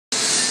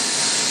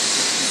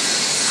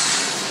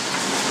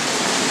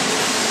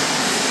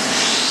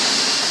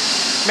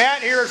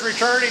Terry's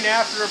returning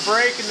after a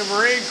break in the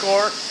Marine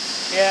Corps,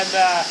 and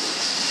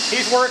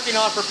he's working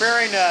on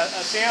preparing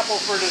a sample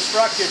for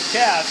destructive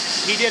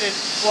test. He did an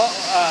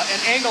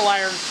angle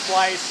iron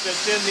splice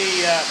that's in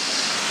the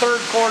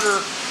third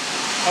quarter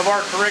of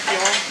our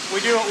curriculum.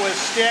 We do it with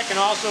stick and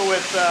also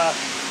with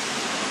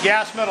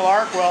gas metal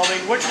arc welding.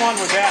 Which one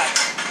was that,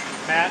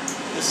 Matt?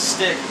 This is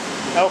stick.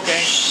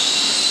 Okay.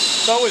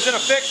 So it was in a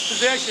fixed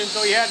position,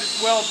 so he had to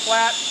weld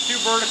flat, 2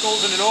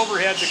 verticals and an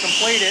overhead to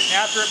complete it.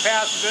 After it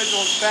passed the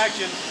visual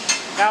inspection,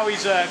 now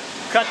he's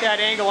cut that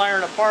angle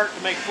iron apart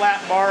to make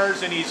flat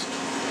bars, and he's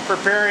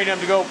preparing them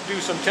to go do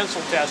some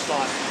tensile tests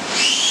on.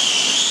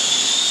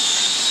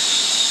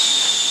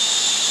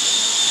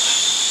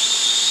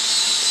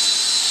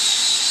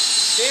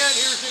 Dan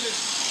here's in his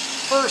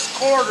first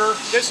quarter.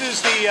 This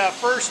is the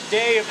first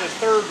day of the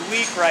 3rd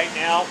week right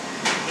now,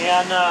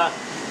 and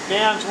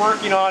Dan's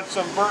working on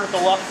some vertical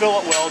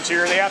fillet welds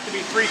here. They have to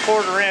be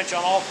 3/4 inch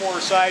on all 4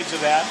 sides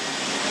of that.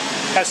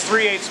 That's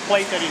 3/8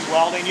 plate that he's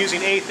welding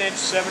using 1/8 inch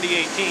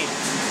 70/18.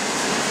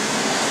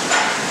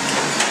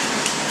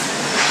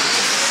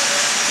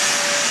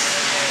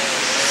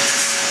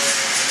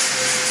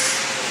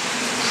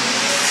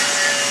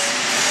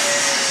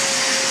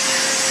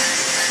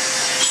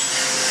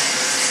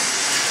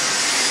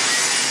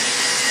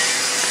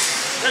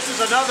 This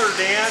is another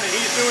Dan, and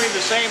he's doing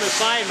the same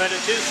assignment.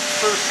 It's his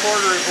first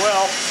quarter as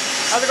well.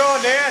 How's it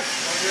going, Dan?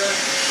 Oh, good.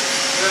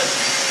 Good.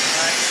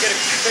 All right, get a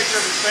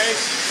picture of his face.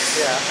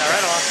 Yeah. All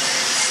right, on.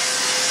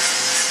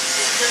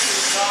 Just get to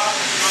the top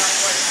and not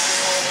quite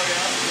all the way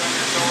up.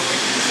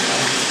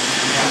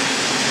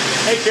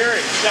 Hey,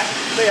 Terry.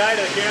 Say hi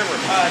to the camera.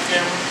 Hi,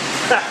 camera.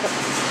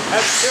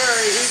 That's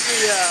Terry. He's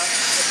the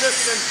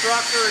assistant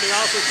instructor, and he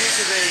also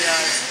teaches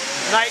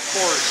a night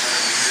course.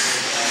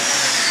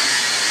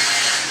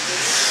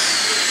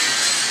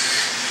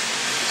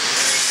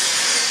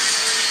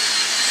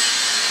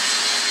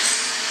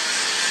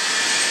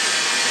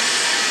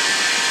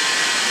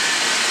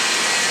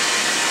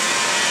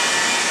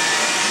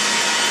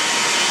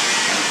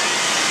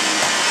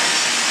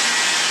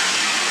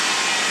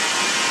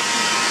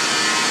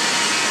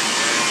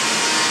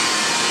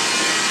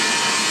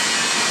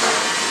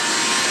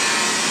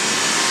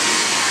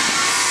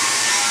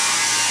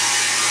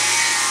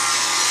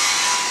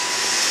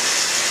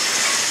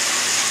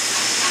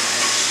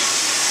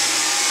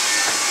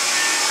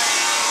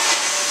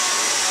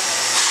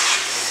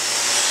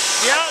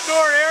 The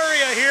outdoor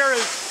area here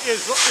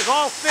is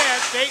all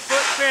fenced,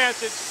 8-foot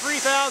fence. It's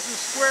 3,000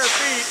 square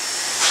feet,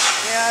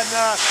 and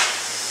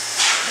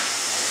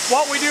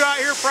what we do out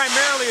here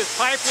primarily is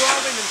pipe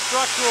welding and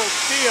structural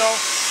steel.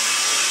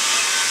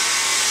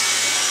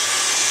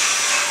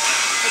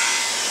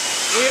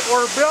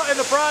 We're in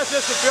the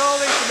process of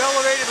building some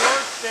elevated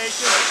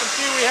workstations. You can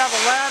see we have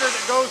a ladder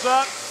that goes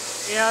up,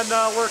 and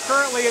we're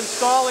currently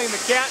installing the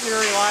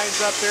catenary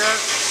lines up there.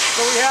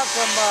 So we have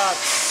some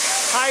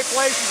high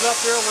places up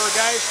there where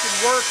guys can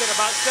work at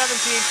about 17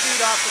 feet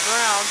off the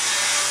ground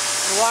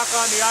and walk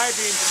on the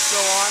I-beams and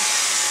so on.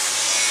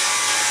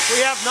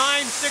 We have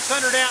 9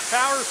 600 amp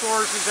power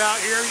sources out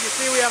here. You can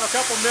see we have a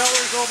couple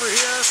millers over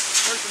here.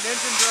 There's an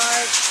engine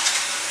drive.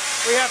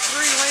 We have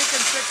 3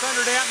 Lincoln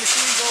 600 amp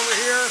machines over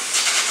here.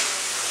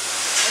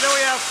 And then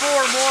we have 4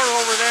 more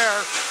over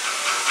there.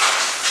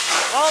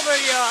 All the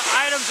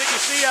items that you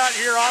see out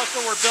here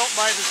also were built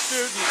by the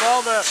students.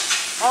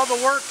 All the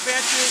work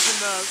benches and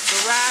the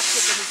racks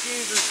that the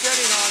machines are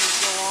sitting on and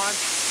so on.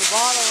 The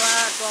bottle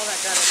racks, all that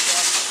kind of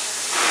stuff.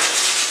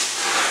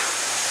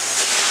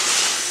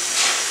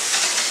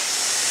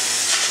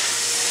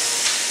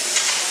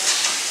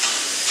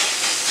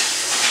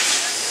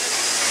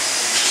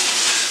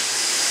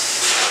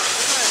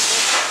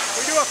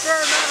 We do a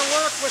fair amount of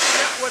work with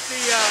the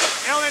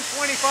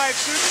LN25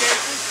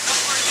 suitcases,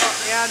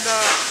 and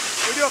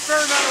we do a fair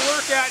amount of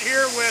work out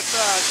here with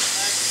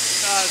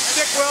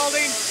stick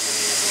welding,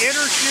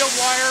 inner shield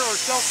wire or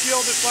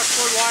self-shielded flux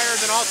cord wire,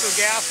 and then also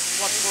gas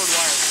flux cord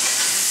wire.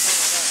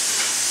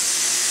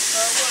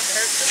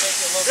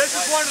 This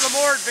is one of the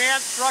more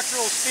advanced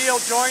structural steel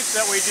joints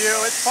that we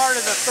do. It's part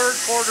of the 3rd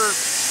quarter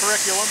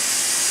curriculum.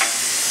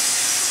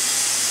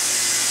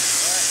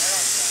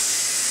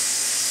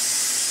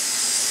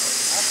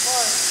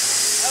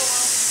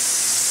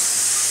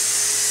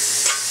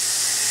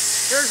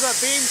 Here's a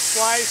beam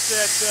splice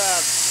that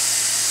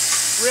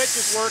Rich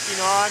is working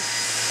on.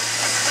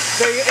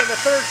 In the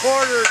 3rd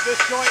quarter, this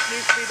joint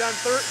needs to be done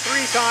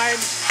 3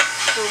 times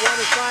for one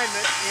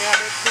assignment, and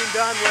it's being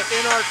done with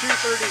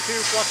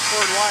NR232 flux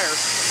cord wire.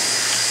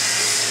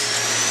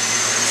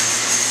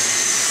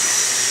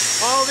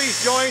 All these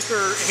joints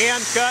are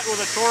hand cut with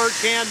a torch,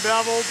 hand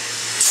beveled.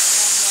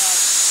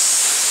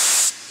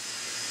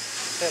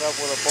 Set up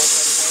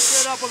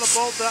with a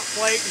bolt up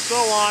plate and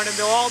so on, and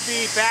they'll all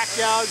be back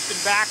gouged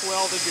and back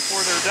welded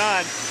before they're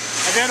done.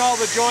 And then all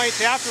the joints,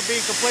 after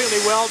being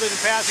completely welded and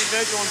passing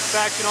visual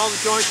inspection, all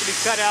the joints will be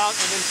cut out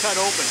and then cut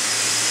open.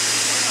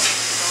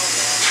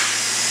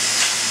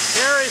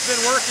 Terry's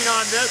been working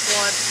on this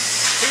one.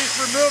 He's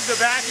removed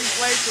the backing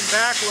plates and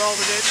back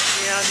welded it,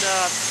 and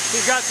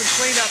he's got some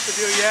cleanup to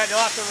do yet.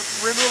 He'll have to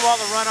remove all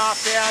the runoff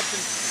pads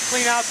and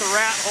clean out the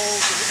rat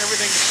holes and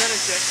everything to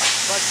finish it.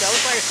 But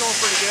looks like it's going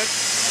pretty good.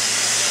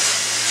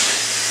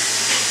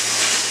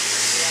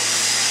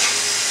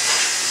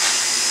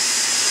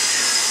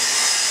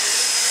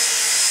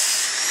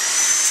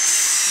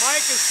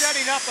 Mike is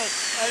setting up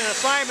an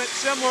assignment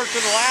similar to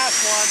the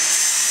last one.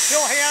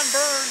 He'll hand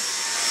burn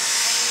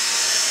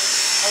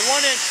a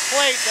 1-inch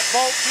plate that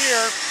bolts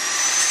here,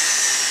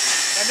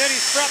 and then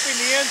he's prepping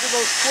the ends of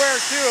those square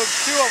tubes,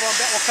 2 of them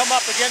that will come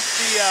up against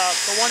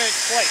the 1-inch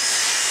plate.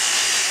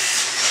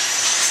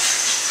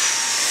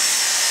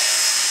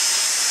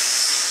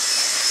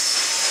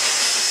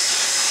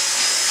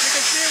 You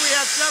can see we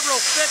have several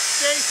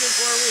fixed stations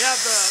where we have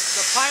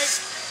the pipe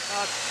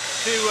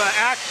to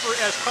act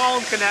as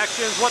column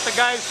connections. What the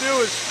guys do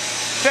is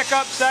pick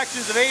up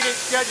sections of 8-inch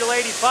Schedule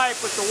 80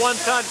 pipe with the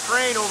 1-ton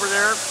crane over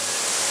there,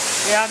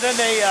 and then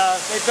they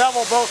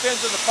bevel both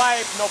ends of the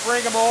pipe, and they'll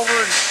bring them over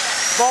and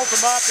bolt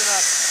them up in a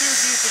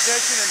 2G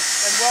position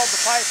and weld the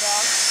pipe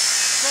out.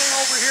 Same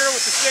over here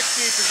with the 6G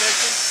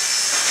position.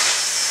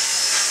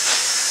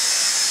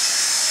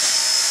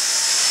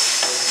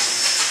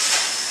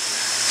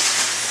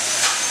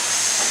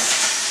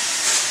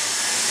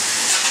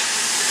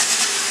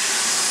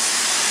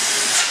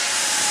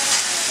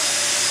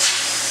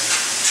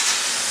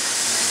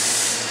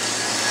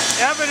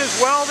 Evan is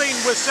welding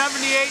with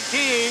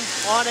 7018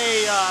 on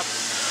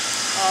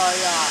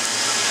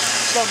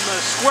some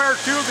square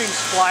tubing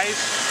splice,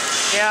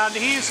 and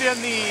he's in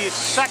the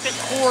second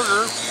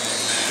quarter,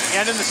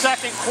 and in the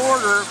second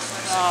quarter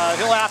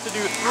he'll have to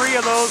do 3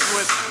 of those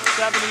with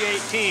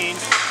 7018,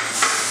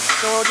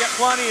 so he'll get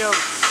plenty of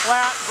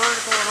flat,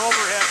 vertical, and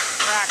overhead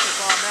practice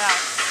on that.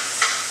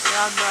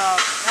 And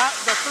at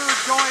the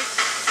 3rd joint,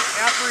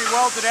 after he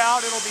welds it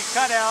out, it'll be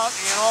cut out,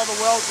 and all the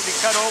welds will be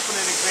cut open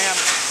and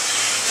examined.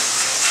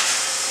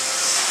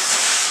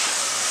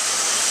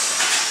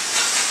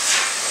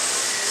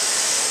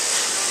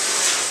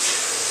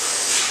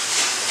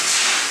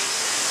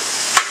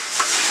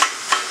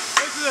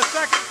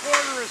 Second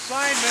quarter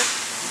assignment.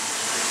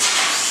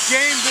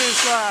 James is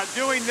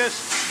doing this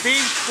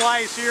beam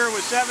splice here with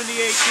 7018,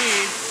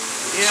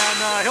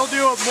 and he'll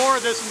do more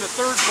of this in the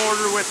 3rd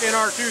quarter with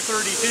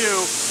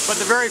NR232, but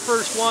the very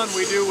first one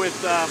we do with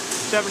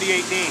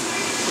 7018.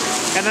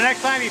 And the next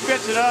time he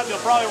fits it up,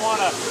 he'll probably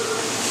want to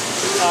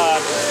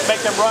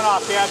make them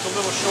runoff pads a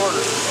little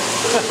shorter.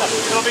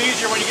 It'll be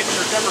easier when you get to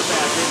your timber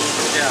pad.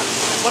 Yeah.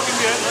 Looking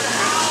good,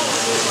 looking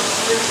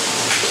good.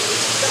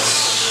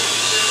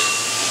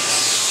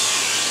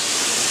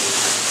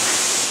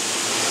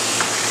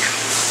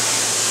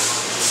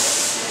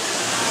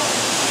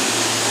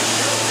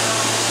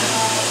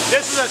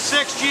 This is a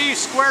 6G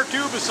square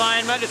tube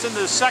assignment. It's in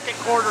the 2nd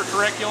quarter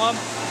curriculum,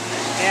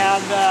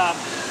 and I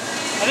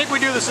think we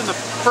do this in the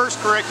first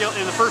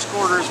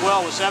quarter as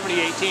well with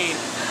 7018.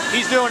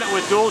 He's doing it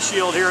with dual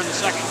shield here in the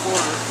 2nd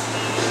quarter.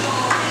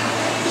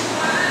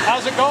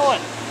 How's it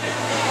going?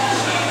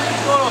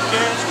 It's going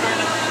okay. It's trying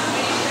to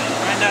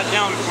grind that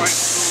down before I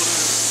go.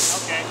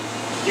 Okay.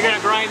 You're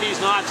gonna grind these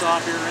knots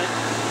off here, right?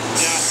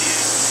 Yeah, at the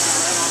end.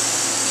 Right on.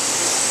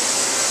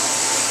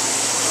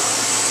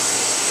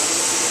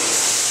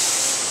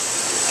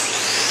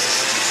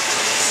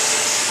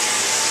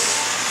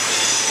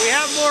 We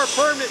have more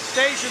permanent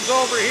stations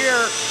over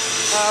here.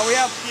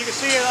 You can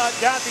see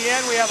down at the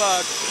end we have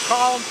a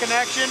column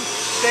connection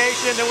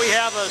station, then we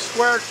have a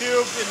square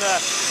tube in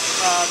the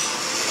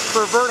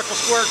for vertical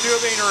square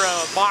tubing, or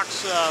a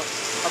box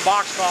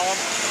column,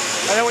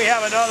 and then we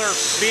have another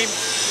beam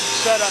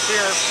set up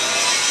here.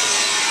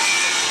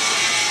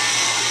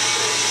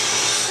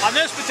 On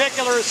this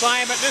particular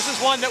assignment, this is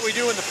one that we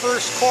do in the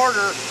 1st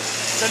quarter.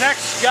 The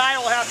next guy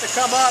will have to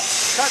come up,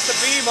 cut the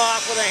beam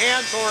off with a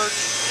hand torch,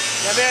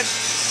 and then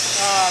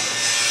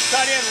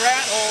cut in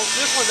rat holes.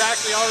 This one's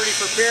actually already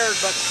prepared,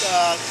 but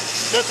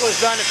this was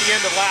done at the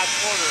end of last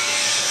quarter.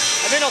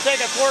 And then he'll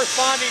take a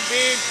corresponding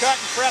beam, cut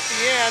and prep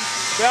the end,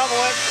 bevel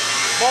it,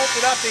 bolt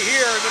it up to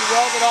here, and then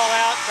weld it all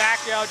out, back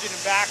gouge it,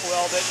 and back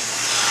weld it.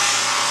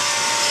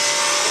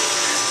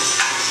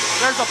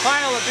 There's a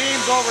pile of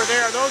beams over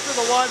there. Those are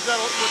the ones that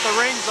with the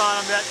rings on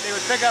them that they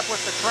would pick up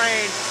with the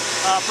crane,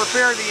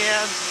 prepare the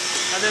ends,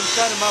 and then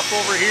set them up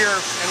over here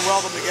and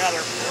weld them together.